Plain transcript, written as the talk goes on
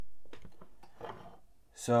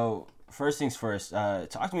So first things first,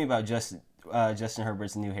 talk to me about Justin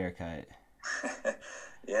Herbert's new haircut.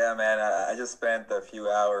 Yeah, man. I just spent a few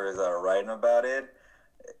hours writing about it.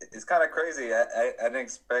 It's kind of crazy. I didn't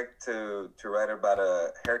expect to write about a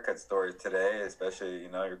haircut story today, especially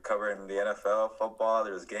you're covering the NFL football.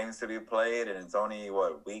 There's games to be played, and it's only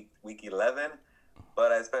what week 11.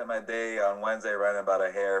 But I spent my day on Wednesday writing about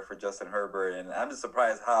a hair for Justin Herbert, and I'm just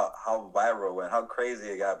surprised how viral it went, how crazy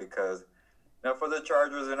it got because for the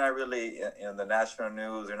Chargers, they're not really in the national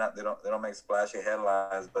news. They're not. They don't make splashy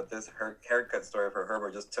headlines. But this haircut story for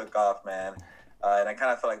Herbert just took off, man. And I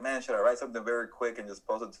kind of felt like, man, should I write something very quick and just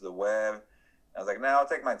post it to the web? I was like, no, I'll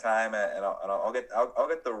take my time and I'll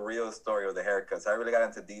get the real story of the haircuts. I really got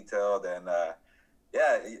into detail. And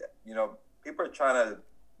yeah, people are trying to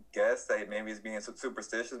guess that maybe he's being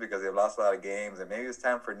superstitious because they've lost a lot of games, and maybe it's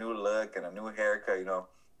time for a new look and a new haircut.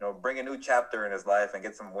 Bring a new chapter in his life and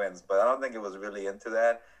get some wins. But I don't think it was really into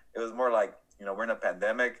that. It was more like, we're in a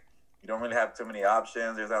pandemic. You don't really have too many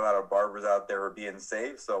options. There's not a lot of barbers out there who are being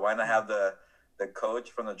safe. So why not have the coach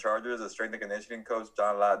from the Chargers, the strength and conditioning coach,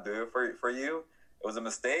 John Lott, do it for you? It was a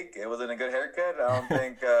mistake. It wasn't a good haircut. I don't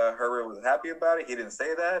think Herbert was happy about it. He didn't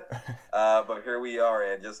say that. But here we are,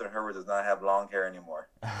 and Justin Herbert does not have long hair anymore.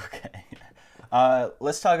 Okay.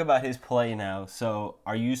 Let's talk about his play now. So,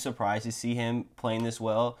 are you surprised to see him playing this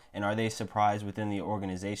well, and are they surprised within the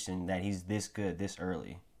organization that he's this good this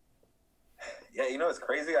early? Yeah, it's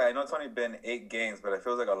crazy. I know it's only been 8 games, but it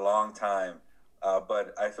feels like a long time.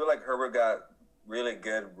 But I feel like Herbert got really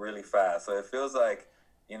good really fast. So it feels like,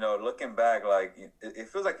 looking back, like it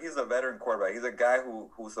feels like he's a veteran quarterback. He's a guy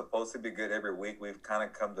who's supposed to be good every week. We've kind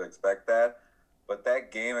of come to expect that. But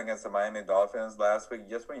that game against the Miami Dolphins last week,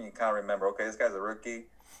 just when you kind of remember, okay, this guy's a rookie.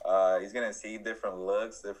 He's going to see different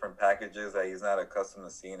looks, different packages that he's not accustomed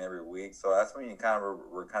to seeing every week. So that's when you kind of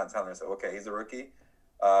were kind of telling yourself, okay, he's a rookie.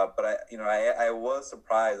 But I was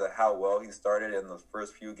surprised at how well he started in those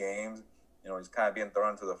first few games. He's kind of being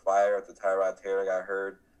thrown into the fire after Tyrod Taylor got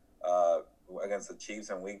hurt against the Chiefs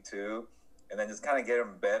in week 2, and then just kind of get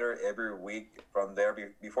him better every week from there.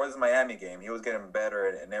 Before this Miami game, he was getting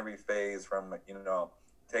better in every phase from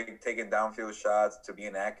taking downfield shots to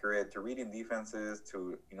being accurate to reading defenses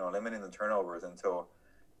to limiting the turnovers until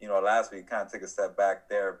last week kind of took a step back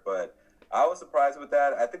there, but. I was surprised with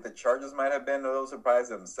that. I think the Chargers might have been a little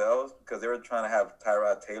surprised themselves because they were trying to have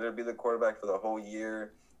Tyrod Taylor be the quarterback for the whole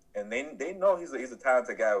year. And they know he's a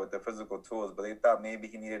talented guy with the physical tools, but they thought maybe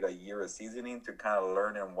he needed a year of seasoning to kind of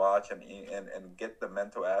learn and watch and get the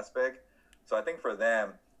mental aspect. So I think for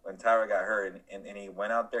them, when Tyrod got hurt and he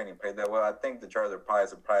went out there and he played that well, I think the Chargers probably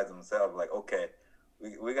surprised themselves, like, okay,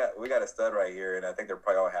 we got a stud right here, and I think they're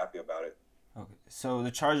probably all happy about it. Okay. So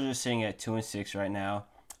the Chargers are sitting at 2-6 right now.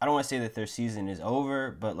 I don't want to say that their season is over,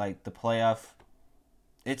 but like the playoff,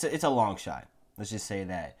 it's a long shot. Let's just say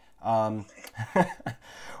that.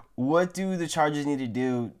 What do the Chargers need to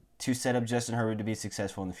do to set up Justin Herbert to be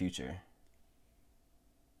successful in the future?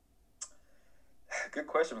 Good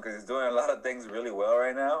question because he's doing a lot of things really well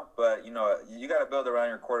right now. But you got to build around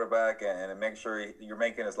your quarterback and make sure you're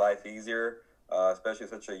making his life easier, especially at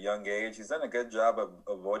such a young age. He's done a good job of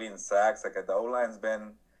avoiding sacks. Like the O line's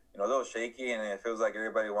been a little shaky, and it feels like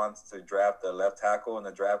everybody wants to draft the left tackle in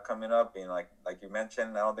the draft coming up. And like you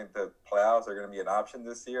mentioned, I don't think the playoffs are going to be an option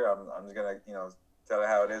this year. I'm just gonna tell it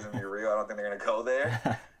how it is and be real. I don't think they're going to go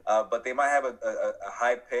there. But they might have a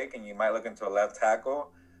high pick, and you might look into a left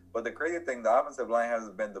tackle. But the crazy thing, the offensive line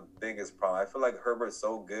hasn't been the biggest problem. I feel like Herbert's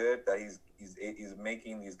so good that he's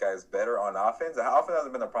making these guys better on offense. The offense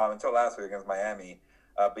hasn't been the problem until last week against Miami.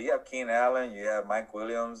 But you have Keenan Allen, you have Mike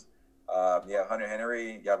Williams, you have Hunter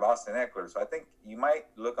Henry, you have Austin Eckler. So I think you might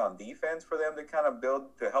look on defense for them to kind of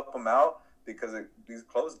build to help them out because these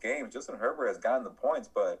close games, Justin Herbert has gotten the points,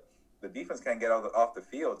 but the defense can't get off the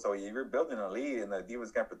field. So if you're building a lead and the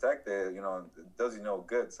defense can't protect it, it does you no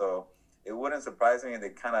good. So it wouldn't surprise me if they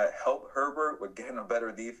kind of help Herbert with getting a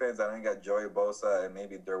better defense. I know you got Joey Bosa and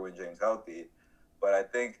maybe Derwin James healthy, but I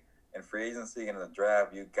think in free agency and in the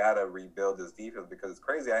draft, you got to rebuild this defense because it's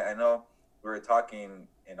crazy. I know we were talking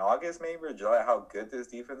in August maybe or July how good this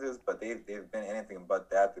defense is, but they've been anything but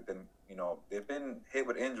that. They've been hit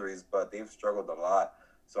with injuries, but they've struggled a lot.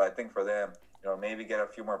 So I think for them, maybe get a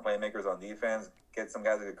few more playmakers on defense, get some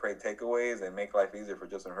guys that can create takeaways, and make life easier for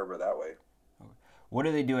Justin Herbert that way. What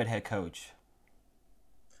do they do at head coach?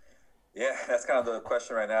 Yeah, that's kind of the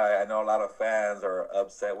question right now. I know a lot of fans are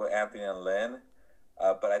upset with Anthony and Lynn,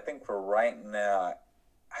 but I think for right now,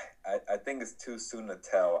 I think it's too soon to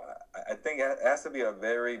tell. I think it has to be a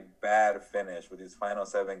very bad finish with these final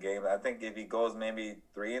 7 games. I think if he goes maybe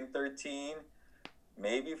 3-13,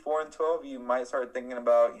 maybe 4-12, you might start thinking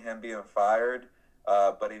about him being fired.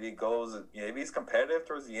 But if he goes, if he's competitive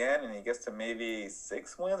towards the end and he gets to maybe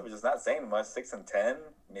 6 wins, which is not saying much, 6-10,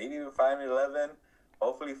 maybe even 5-11.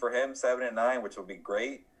 Hopefully for him, 7-9, which will be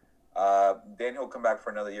great. Then he'll come back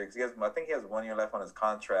for another year because I think he has 1 year left on his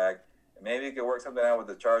contract. And maybe he could work something out with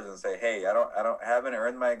the Chargers and say, hey, haven't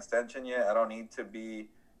earned my extension yet. I don't need to be,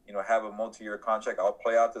 have a multi-year contract. I'll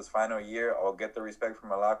play out this final year. I'll get the respect from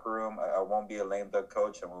my locker room. I won't be a lame duck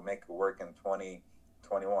coach, and we'll make it work in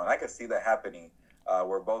 2021. I can see that happening.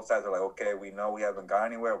 Where both sides are like, okay, we know we haven't gone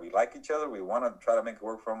anywhere. We like each other. We want to try to make it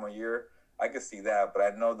work for him a year. I can see that, but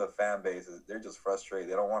I know the fan base they're just frustrated.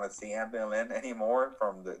 They don't want to see Anthony Lynn anymore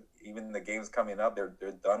from even the games coming up. They're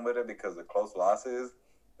done with it because of close losses.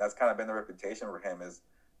 That's kind of been the reputation for him is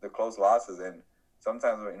the close losses. And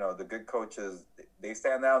sometimes, the good coaches, they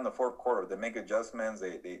stand out in the fourth quarter. They make adjustments.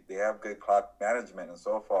 They have good clock management. And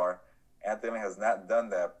so far, Anthony has not done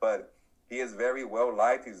that. But he is very well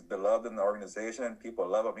liked. He's beloved in the organization. People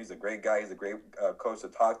love him. He's a great guy. He's a great coach to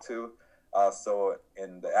talk to. So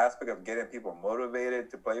in the aspect of getting people motivated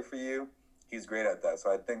to play for you, he's great at that.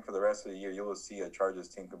 So I think for the rest of the year, you will see a Chargers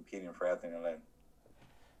team competing for Anthony Lynn.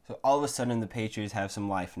 So all of a sudden, the Patriots have some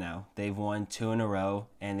life now. They've won 2 in a row,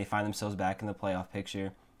 and they find themselves back in the playoff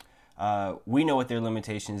picture. We know what their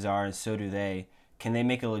limitations are, and so do they. Can they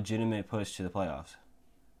make a legitimate push to the playoffs?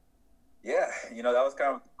 Yeah, that was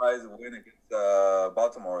kind of a surprise win against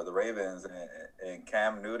Baltimore, the Ravens, and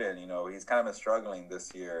Cam Newton. He's kind of been struggling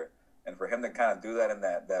this year. And for him to kind of do that in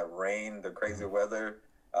that rain, the crazy weather,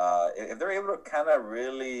 if they're able to kind of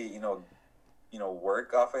really,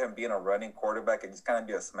 work off of him being a running quarterback and just kind of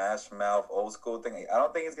be a smash mouth old school thing, I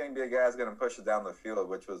don't think he's going to be a guy that's going to push it down the field,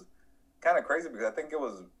 which was kind of crazy because I think it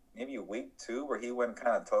was maybe week 2 where he went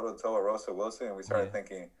kind of toe-to-toe with Russell Wilson, and we started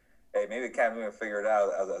thinking, hey, maybe Cam Newton figure it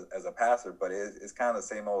out as a passer, but it's kind of the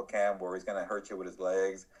same old Cam where he's going to hurt you with his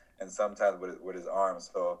legs and sometimes with his arms.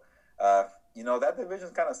 So, that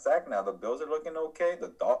division's kind of stacked now. The Bills are looking okay.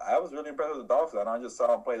 I was really impressed with the Dolphins. I know I just saw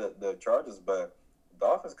them play the Chargers, but the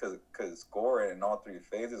Dolphins could score in all 3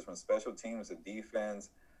 phases, from special teams to defense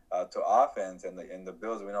to offense. And the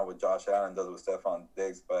Bills, we know what Josh Allen does with Stephon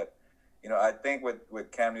Diggs. But, I think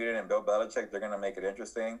with Cam Newton and Bill Belichick, they're going to make it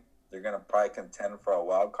interesting. They're going to probably contend for a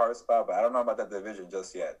wild card spot, but I don't know about that division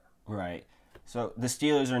just yet. Right. So the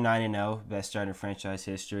Steelers are 9-0, best start in franchise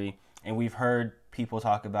history. And we've heard people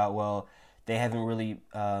talk about, well, they haven't really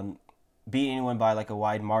beat anyone by like a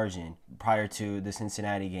wide margin prior to the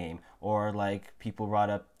Cincinnati game. Or like people brought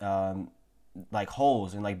up like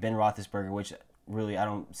holes in like Ben Roethlisberger, which really I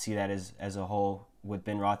don't see that as a whole with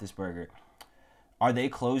Ben Roethlisberger. Are they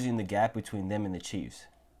closing the gap between them and the Chiefs?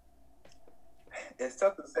 It's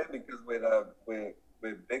tough to say because with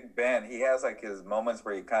Big Ben, he has like his moments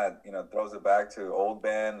where he kind of throws it back to old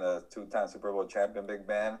Ben, the 2-time Super Bowl champion Big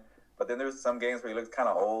Ben. But then there's some games where he looks kind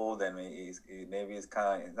of old and he's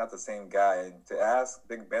not the same guy. And to ask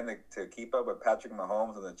Big Ben to keep up with Patrick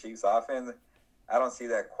Mahomes and the Chiefs offense, I don't see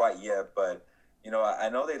that quite yet. But I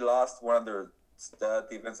know they lost one of their stud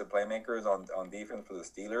defensive playmakers on defense for the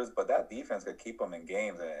Steelers, but that defense could keep them in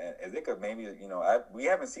games, and they could maybe we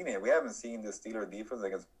haven't seen it. We haven't seen the Steelers defense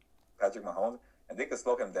against Patrick Mahomes, and they could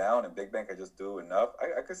slow him down, and Big Ben could just do enough.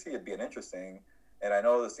 I could see it being interesting. And I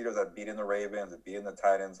know the Steelers have beaten the Ravens, have beaten the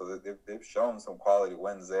Titans, so they've shown some quality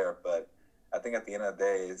wins there. But I think at the end of the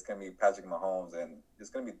day, it's going to be Patrick Mahomes, and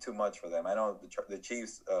it's going to be too much for them. I know the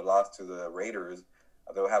Chiefs lost to the Raiders.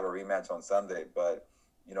 They'll have a rematch on Sunday, but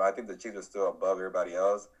I think the Chiefs are still above everybody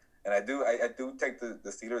else. And I do take the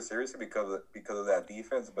Steelers seriously because of that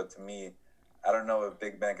defense. But to me, I don't know if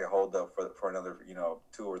Big Ben can hold up for another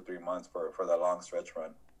 2 or 3 months for that long stretch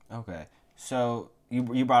run. Okay, so.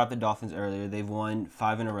 You brought up the Dolphins earlier. They've won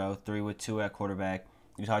 5 in a row, 3 with Tua at quarterback.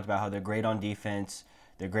 You talked about how they're great on defense,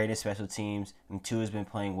 they're great at special teams, and Tua's been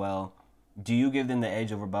playing well. Do you give them the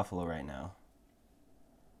edge over Buffalo right now?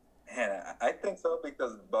 Man, I think so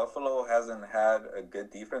because Buffalo hasn't had a good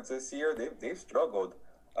defense this year. They've struggled.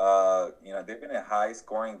 They've been in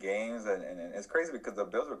high-scoring games, and it's crazy because the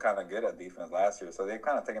Bills were kind of good at defense last year, so they've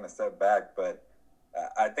kind of taken a step back. But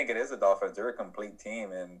I think it is the Dolphins. They're a complete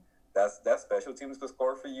team, and that special teams could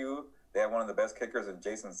score for you. They have one of the best kickers in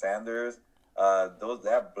Jason Sanders.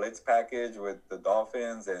 That blitz package with the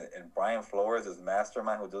Dolphins and Brian Flores is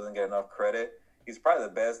mastermind who doesn't get enough credit. He's probably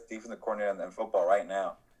the best defensive coordinator in football right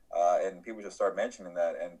now, and people should start mentioning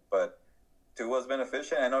that. But Tua's been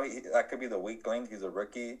efficient. I know that could be the weak link. He's a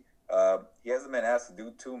rookie. He hasn't been asked to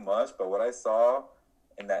do too much, but what I saw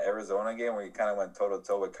in that Arizona game where he kind of went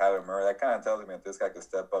toe-to-toe with Kyler Murray, that kind of tells me that this guy could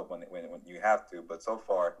step up when you have to. But so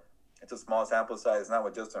far, It's a small sample size. It's not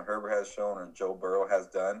what Justin Herbert has shown or Joe Burrow has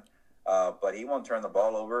done. But he won't turn the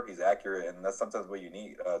ball over. He's accurate, and that's sometimes what you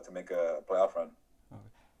need to make a playoff run.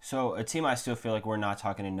 So a team I still feel like we're not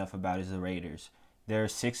talking enough about is the Raiders. They're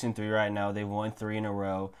 6-3 right now. They've won 3 in a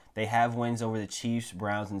row. They have wins over the Chiefs,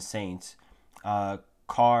 Browns, and Saints.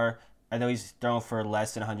 Carr, I know he's thrown for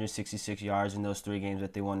less than 166 yards in those 3 games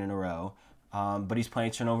that they won in a row, but he's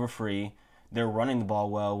playing turnover free. They're running the ball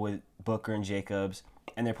well with Booker and Jacobs,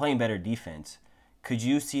 and they're playing better defense. Could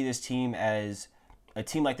you see this team as a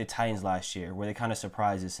team like the Titans last year, where they kind of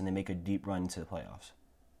surprise us and they make a deep run into the playoffs?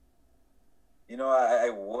 I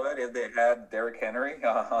would if they had Derrick Henry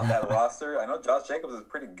on that roster. I know Josh Jacobs is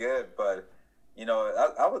pretty good, but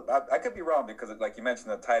I could be wrong because, like you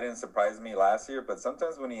mentioned, the Titans surprised me last year. But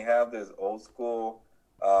sometimes when you have this old school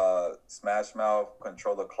smash mouth,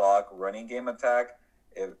 control the clock, running game attack,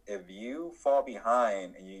 if you fall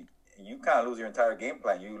behind and you kind of lose your entire game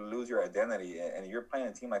plan, you lose your identity, and you're playing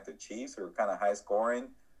a team like the Chiefs who are kind of high scoring,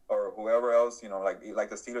 or whoever else, like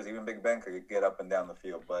the Steelers, even Big Ben could get up and down the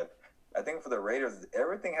field, but I think for the Raiders,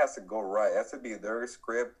 everything has to go right. It has to be their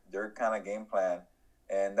script, their kind of game plan.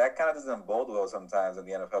 And that kind of doesn't bode well sometimes in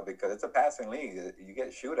the NFL because it's a passing league. You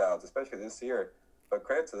get shootouts, especially this year. But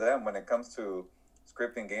credit to them when it comes to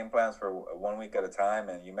scripting game plans for 1 week at a time.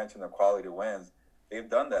 And you mentioned the quality wins. They've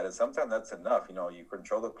done that. And sometimes that's enough. You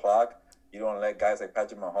control the clock. You don't let guys like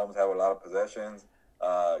Patrick Mahomes have a lot of possessions.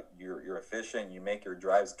 You're efficient. You make your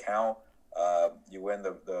drives count. You win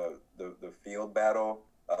the field battle.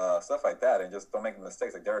 Stuff like that, and just don't make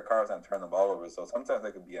mistakes. Like Derek Carr's not turn the ball over, so sometimes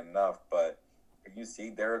that could be enough. But if you see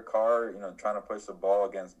Derek Carr, trying to push the ball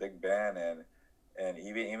against Big Ben, and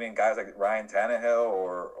even guys like Ryan Tannehill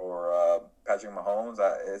or Patrick Mahomes,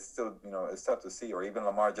 it's still it's tough to see. Or even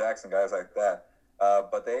Lamar Jackson, guys like that.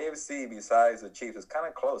 But the AFC, besides the Chiefs, is kind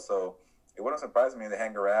of close. So it wouldn't surprise me if they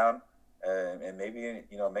hang around and maybe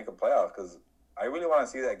make a playoff because I really want to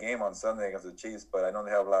see that game on Sunday against the Chiefs. But I know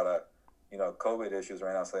they have a lot of COVID issues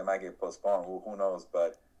right now, so they might get postponed. Who knows?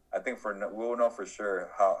 But I think we'll know for sure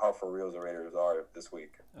how for real the Raiders are this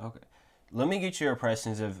week. Okay. Let me get your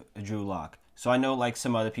impressions of Drew Lock. So I know, like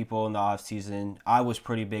some other people in the offseason, I was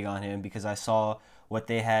pretty big on him because I saw what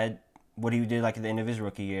he did like at the end of his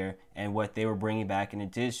rookie year and what they were bringing back in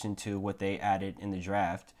addition to what they added in the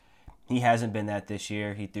draft. He hasn't been that this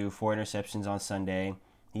year. He threw 4 interceptions on Sunday.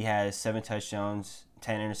 He has 7 touchdowns,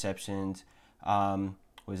 10 interceptions.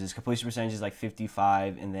 His completion percentage is like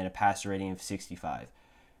 55, and then a passer rating of 65.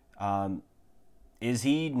 Is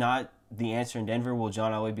he not the answer in Denver? Will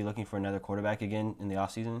John Elway be looking for another quarterback again in the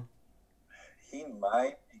offseason? He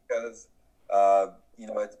might because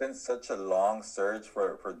it's been such a long search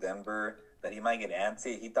for Denver that he might get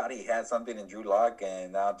antsy. He thought he had something in Drew Lock,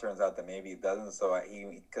 and now it turns out that maybe he doesn't. So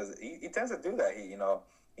because he tends to do that.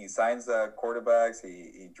 He signs quarterbacks,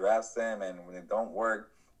 he drafts them, and when they don't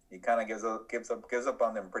work, he kind of gives up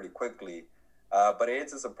on them pretty quickly. But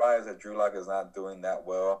it's a surprise that Drew Lock is not doing that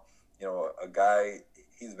well. A guy,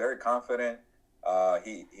 he's very confident.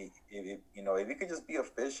 If he could just be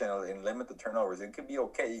efficient and limit the turnovers, it could be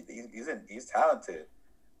okay. He's talented,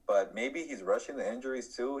 but maybe he's rushing the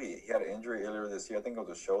injuries too. He had an injury earlier this year. I think it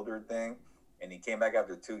was a shoulder thing, and he came back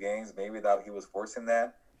after 2 games. Maybe that he was forcing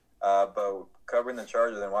that. But covering the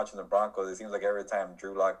Chargers and watching the Broncos, it seems like every time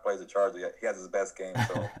Drew Lock plays the Chargers, he has his best game.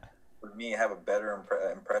 So for me, I have a better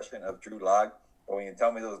impression of Drew Lock. But when you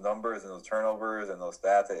tell me those numbers and those turnovers and those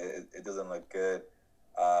stats, it doesn't look good.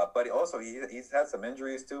 But also, he's had some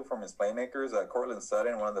injuries too from his playmakers. Cortland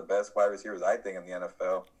Sutton, one of the best wide receivers, I think, in the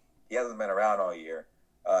NFL. He hasn't been around all year.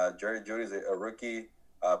 Jerry Jeudy's a rookie,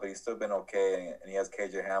 but he's still been okay, and he has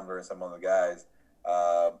KJ Hamler and some other guys.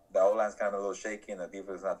 The O-line's kind of a little shaky, and the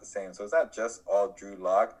defense is not the same. So it's not just all Drew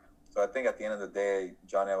Lock. So I think at the end of the day,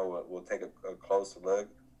 John Elway will take a close look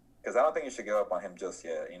because I don't think you should give up on him just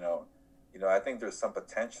yet. I think there's some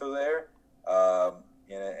potential there,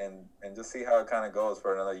 and just see how it kind of goes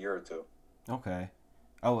for another year or two. Okay.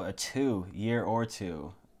 Oh, a 2-year or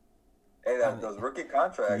 2. Hey, those rookie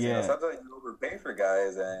contracts. Yeah. Sometimes you overpay for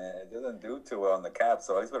guys, and it doesn't do too well on the cap.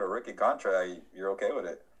 So at least with a rookie contract, you're okay with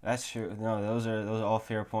it. That's true. No, those are all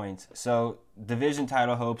fair points. So division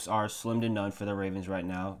title hopes are slim to none for the Ravens right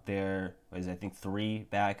now. They're, I think, 3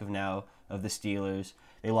 back of the Steelers.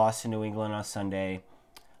 They lost to New England on Sunday.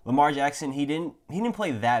 Lamar Jackson, he didn't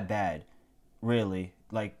play that bad, really.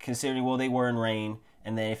 Like considering they were in rain,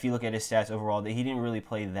 and then if you look at his stats overall, he didn't really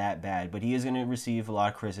play that bad. But he is going to receive a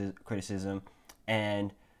lot of criticism,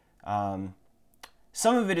 and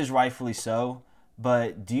some of it is rightfully so.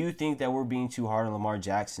 But do you think that we're being too hard on Lamar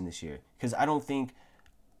Jackson this year? Because I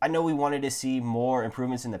know we wanted to see more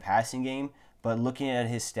improvements in the passing game, but looking at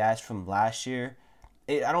his stats from last year,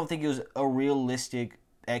 I don't think it was a realistic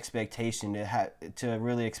expectation to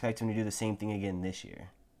really expect him to do the same thing again this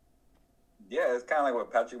year. Yeah, it's kind of like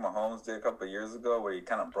what Patrick Mahomes did a couple of years ago, where he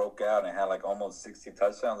kind of broke out and had like almost 60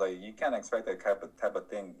 touchdowns. Like you can't expect that type of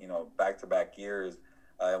thing, back to back years.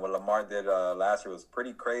 And what Lamar did last year was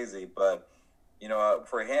pretty crazy. But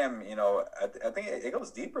for him, I think it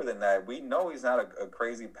goes deeper than that. We know he's not a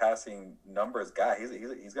crazy passing numbers guy.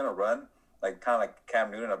 He's gonna run like kind of like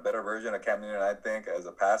Cam Newton, a better version of Cam Newton, I think, as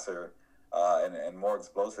a passer, and more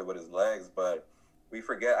explosive with his legs, but we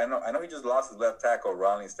forget. I know he just lost his left tackle,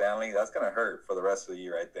 Ronnie Stanley. That's gonna hurt for the rest of the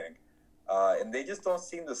year, I think. And they just don't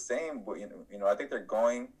seem the same. But I think they're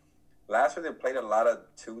going. Last year they played a lot of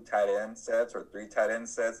 2 tight end sets or 3 tight end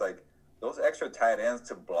sets. Like those extra tight ends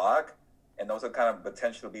to block, and those are kind of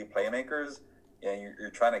potential to be playmakers. And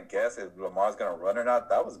you're trying to guess if Lamar's gonna run or not.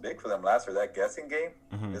 That was big for them last year. That guessing game,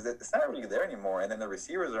 because it's not really there anymore. And then the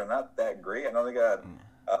receivers are not that great. I know they got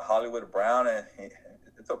Hollywood Brown, and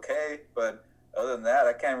it's okay, but other than that,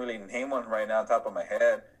 I can't really name one right now on top of my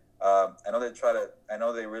head. I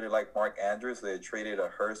know they really like Mark Andrews, so they traded a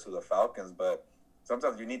Hurst to the Falcons, but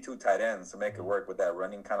sometimes you need 2 tight ends to make it work with that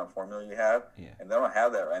running kind of formula you have, and they don't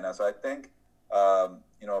have that right now. So I think, I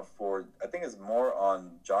think it's more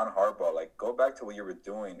on John Harbaugh. Like, go back to what you were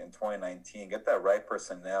doing in 2019, get that right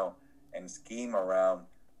personnel and scheme around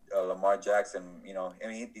Lamar Jackson.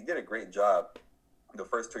 He did a great job the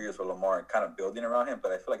first 2 years with Lamar, kind of building around him,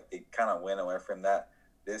 but I feel like they kind of went away from that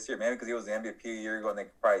this year. Maybe because he was the MVP a year ago, and they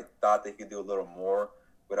probably thought they could do a little more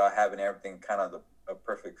without having everything kind of a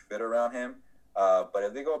perfect fit around him. But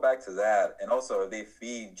if they go back to that, and also if they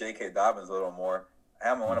feed J.K. Dobbins a little more, I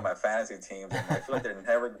have him on one of my fantasy teams, and I feel like they're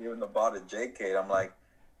never giving the ball to J.K. I'm like,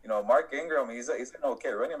 Mark Ingram, he's an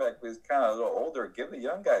okay running back, but he's kind of a little older. Give the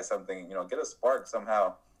young guy something, get a spark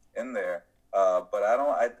somehow in there. But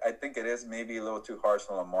I think it is maybe a little too harsh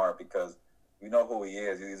on Lamar, because we know who he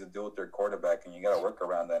is. He's a dual-threat quarterback, and you got to work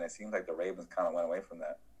around that. And it seems like the Ravens kind of went away from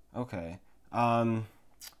that. Okay.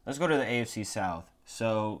 Let's go to the AFC South.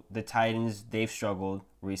 So the Titans, they've struggled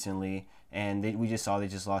recently, and we just saw they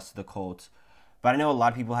just lost to the Colts. But I know a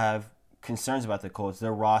lot of people have concerns about the Colts.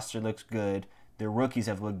 Their roster looks good. Their rookies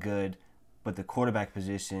have looked good, but the quarterback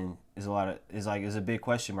position is a big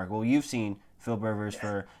question mark. Well, you've seen Philip Rivers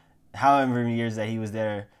for however many years that he was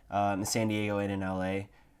there in San Diego and in LA.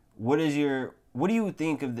 What do you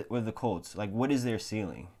think of the Colts? Like, what is their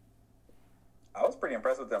ceiling? I was pretty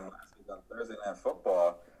impressed with them last week on Thursday Night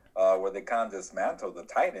Football, where they kind of dismantled the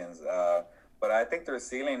Titans. But I think their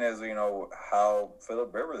ceiling is, how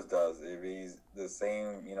Philip Rivers does. If he's the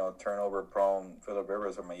same, turnover-prone Philip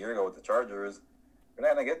Rivers from a year ago with the Chargers, you're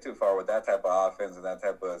not going to get too far with that type of offense and that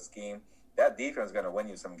type of scheme. That defense is going to win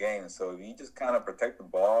you some games. So if you just kind of protect the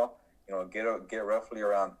ball, get roughly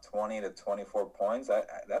around 20 to 24 points,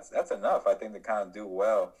 that's enough, I think, to kind of do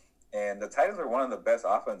well. And the Titans are one of the best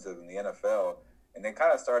offenses in the NFL, and they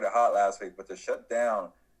kind of started hot last week, but to shut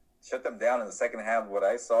them down in the second half, what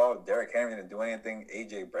I saw, Derrick Henry didn't do anything,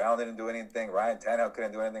 A.J. Brown didn't do anything, Ryan Tannehill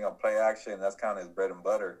couldn't do anything on play action. That's kind of his bread and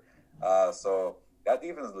butter. So that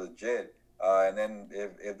defense is legit. And then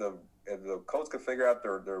if the Colts could figure out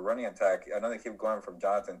their running attack, I know they keep going from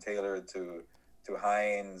Jonathan Taylor to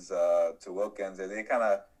Hines to Wilkins. They kind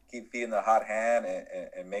of keep feeding the hot hand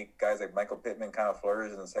and make guys like Michael Pittman kind of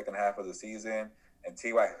flourish in the second half of the season, and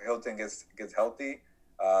T.Y. Hilton gets healthy.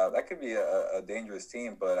 That could be a dangerous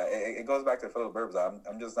team, but it goes back to Philip Rivers.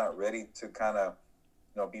 I'm just not ready to kind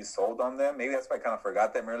of be sold on them. Maybe that's why I kind of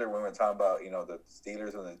forgot them earlier when we were talking about the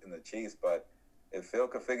Steelers and the Chiefs. But if Phil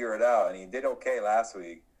could figure it out, and he did okay last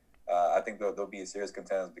week, I think they'll be serious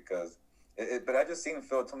contenders, because. But I just seen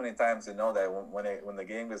Phil too many times to know that when the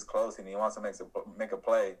game is close and he wants to make a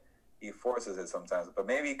play, he forces it sometimes. But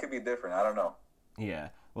maybe it could be different. I don't know. Yeah.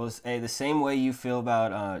 Well, the same way you feel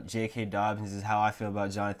about J.K. Dobbins is how I feel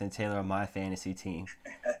about Jonathan Taylor on my fantasy team.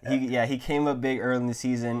 He came up big early in the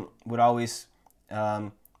season, would always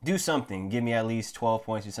do something, give me at least 12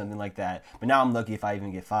 points or something like that. But now I'm lucky if I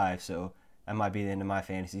even get 5, so that might be the end of my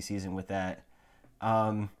fantasy season with that.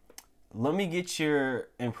 Let me get your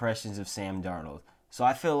impressions of Sam Darnold. So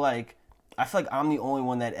I feel like I'm the only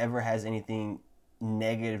one that ever has anything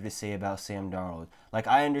negative to say about Sam Darnold. Like,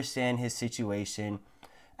 I understand his situation.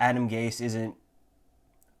 Adam Gase isn't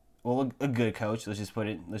a good coach. Let's just put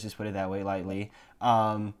it that way lightly.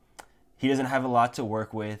 He doesn't have a lot to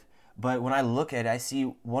work with. But when I look at it, I see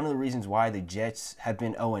one of the reasons why the Jets have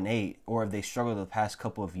been 0-8, or if they struggled the past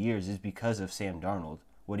couple of years, is because of Sam Darnold.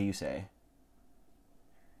 What do you say?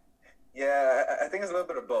 Yeah, I think it's a little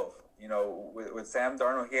bit of both. With Sam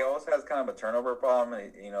Darnold, he also has kind of a turnover problem.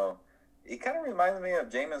 He kind of reminds me of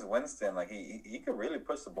Jameis Winston. Like he could really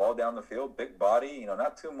push the ball down the field, big body,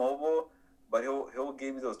 not too mobile, but he'll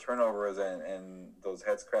give you those turnovers and those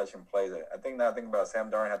head scratching plays. I think now I think about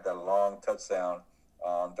Sam Darnold had that long touchdown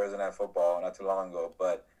on Thursday Night Football not too long ago,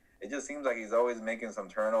 but it just seems like he's always making some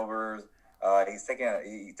turnovers.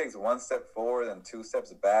 He takes one step forward and two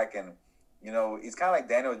steps back, and he's kind of like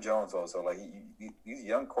Daniel Jones also. Like these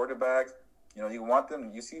young quarterbacks, you want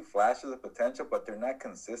them. You see flashes of potential, but they're not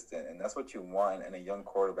consistent, and that's what you want in a young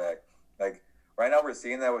quarterback. Like right now, we're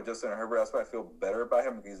seeing that with Justin Herbert. That's why I feel better about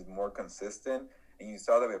him because he's more consistent. And you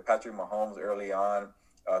saw that with Patrick Mahomes early on,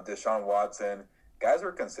 Deshaun Watson. Guys who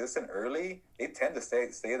are consistent early, they tend to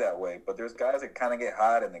stay that way. But there's guys that kind of get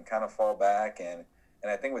hot and then kind of fall back. And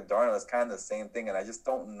I think with Darnold, it's kind of the same thing. And I just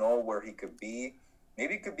don't know where he could be.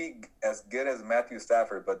 Maybe he could be as good as Matthew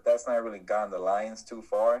Stafford, but that's not really gotten the Lions too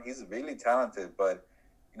far. He's really talented, but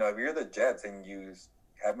if you're the Jets and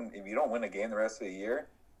if you don't win a game the rest of the year,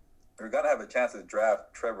 you're gonna have a chance to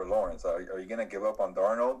draft Trevor Lawrence. Are you gonna give up on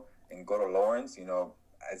Darnold and go to Lawrence?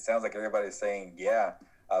 It sounds like everybody's saying yeah.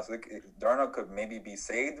 So Darnold could maybe be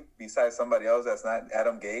saved besides somebody else that's not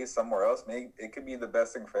Adam Gase somewhere else. Maybe it could be the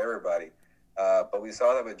best thing for everybody. But we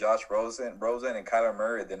saw that with Josh Rosen and Kyler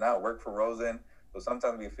Murray. It did not work for Rosen. So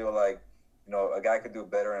sometimes we feel like, a guy could do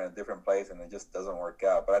better in a different place, and it just doesn't work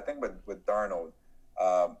out. But I think with Darnold,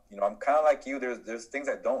 I'm kind of like you. There's things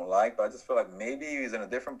I don't like, but I just feel like maybe he's in a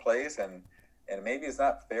different place, and maybe it's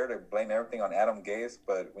not fair to blame everything on Adam Gase.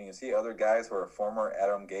 But when you see other guys who are former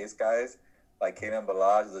Adam Gase guys, like Kalen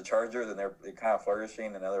Ballage, the Chargers, and they're kind of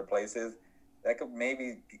flourishing in other places, that could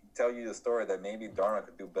maybe tell you the story that maybe Darnold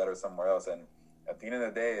could do better somewhere else. And at the end of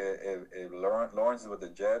the day, if Lawrence is with the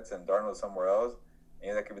Jets and Darnold is somewhere else,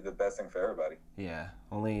 that could be the best thing for everybody. Yeah,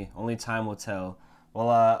 only time will tell. Well,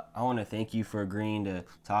 I want to thank you for agreeing to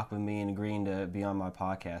talk with me and agreeing to be on my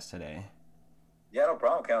podcast today. Yeah, no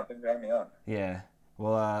problem, Ken. Thanks for having me on. Yeah.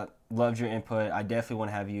 Well, loved your input. I definitely want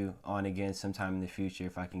to have you on again sometime in the future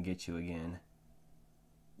if I can get you again.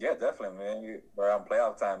 Yeah, definitely, man. We're on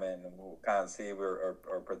playoff time, and we'll kind of see if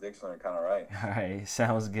our predictions are kind of right. All right.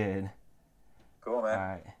 Sounds good. Cool, man. All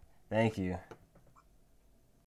right. Thank you.